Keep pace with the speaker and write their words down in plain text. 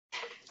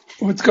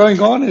What's going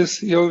on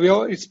is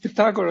it's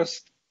Pythagoras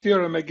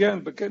theorem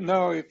again, but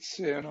now it's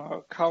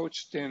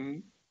couched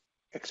in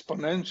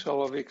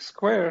exponential of x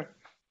squared,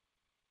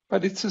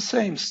 but it's the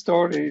same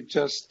story,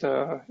 just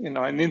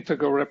an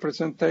integral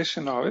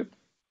representation of it,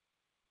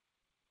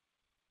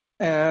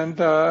 and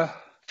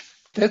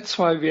that's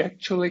why we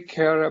actually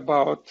care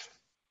about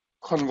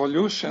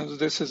convolutions.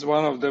 This is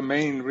one of the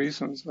main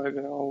reasons why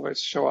they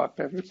always show up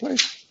every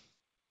place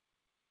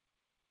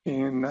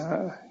in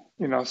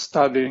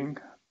studying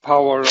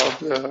power of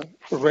the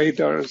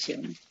radars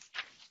and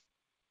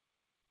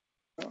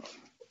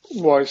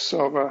voice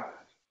of a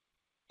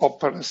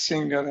opera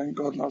singer and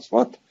God knows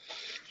what.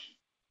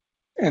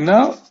 And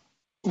now,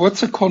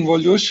 what's a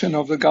convolution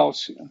of the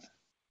Gaussian?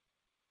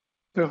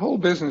 The whole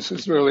business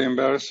is really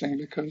embarrassing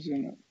because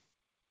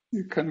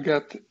you can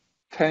get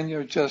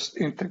tenure just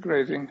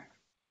integrating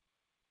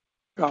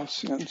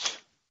Gaussians.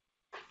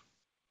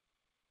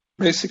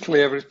 Basically,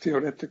 every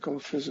theoretical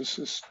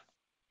physicist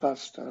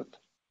does that.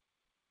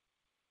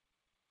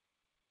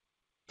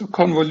 The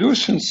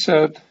convolution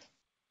said,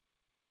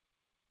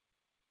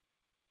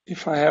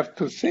 if I have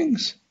two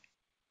things,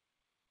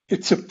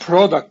 it's a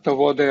product of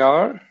what they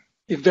are.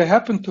 If they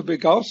happen to be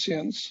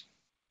Gaussians,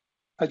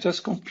 I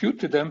just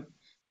computed them,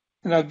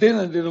 and I did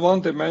it in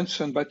one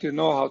dimension, but you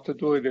know how to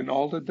do it in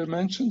all the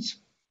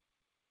dimensions.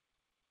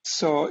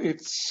 So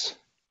it's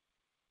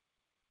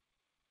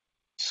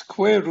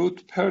square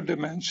root per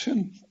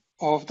dimension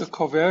of the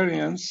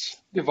covariance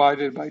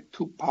divided by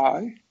 2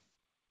 pi.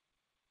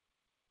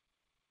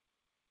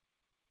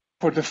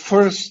 For the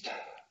first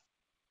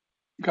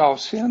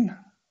Gaussian,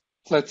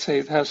 let's say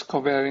it has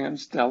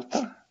covariance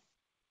delta,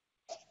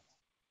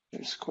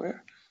 a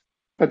square.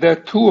 But there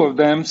are two of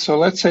them, so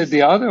let's say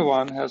the other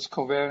one has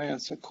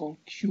covariance called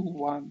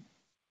Q1,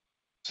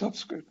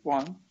 subscript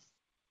 1,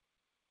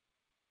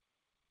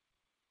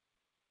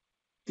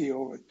 e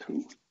over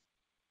 2.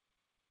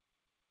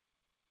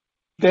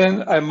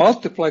 Then I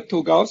multiply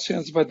two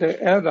Gaussians, but they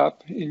add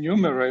up in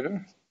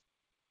numerator.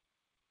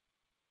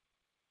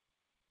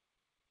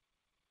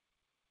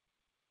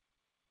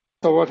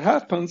 So what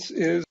happens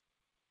is,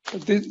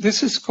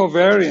 this is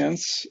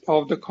covariance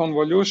of the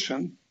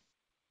convolution.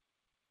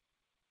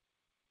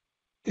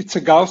 It's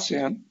a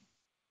Gaussian.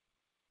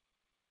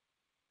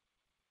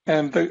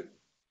 And the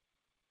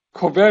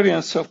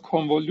covariance of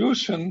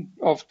convolution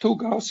of two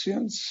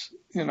Gaussians,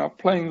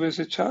 playing with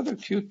each other,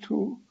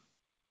 Q2,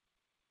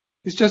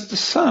 is just the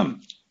sum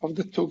of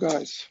the two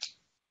guys.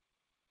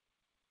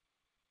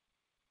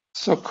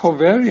 So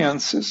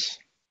covariances,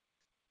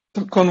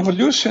 the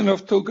convolution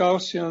of two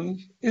Gaussians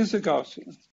is a Gaussian.